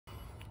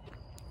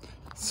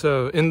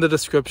So in the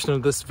description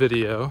of this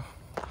video,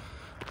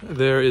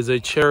 there is a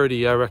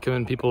charity I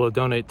recommend people to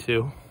donate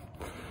to.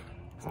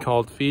 It's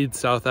called Feed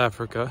South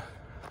Africa.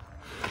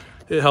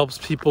 It helps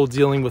people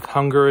dealing with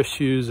hunger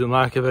issues and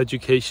lack of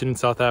education in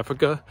South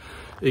Africa.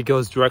 It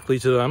goes directly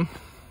to them.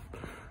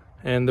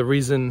 And the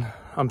reason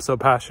I'm so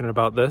passionate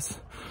about this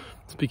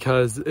is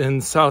because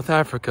in South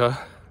Africa,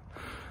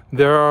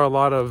 there are a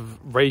lot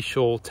of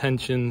racial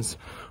tensions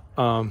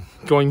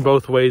going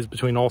both ways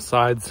between all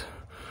sides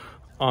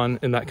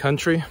in that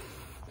country,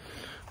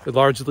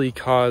 largely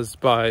caused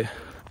by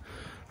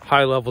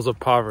high levels of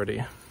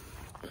poverty.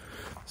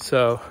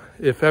 So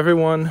if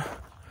everyone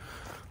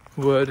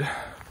would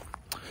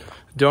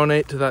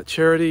donate to that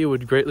charity, it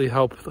would greatly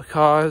help the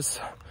cause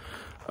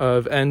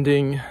of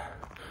ending,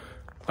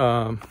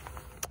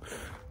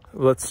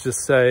 let's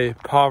just say,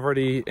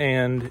 poverty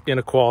and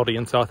inequality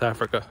in South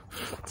Africa.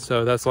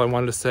 So that's all I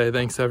wanted to say.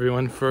 Thanks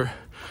everyone for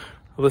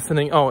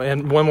listening. Oh,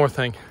 and one more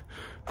thing.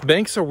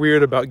 Banks are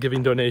weird about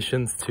giving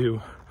donations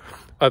to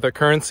other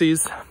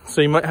currencies,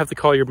 so you might have to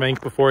call your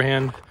bank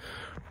beforehand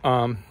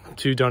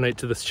to donate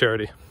to this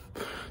charity.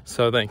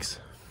 So thanks.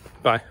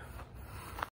 Bye.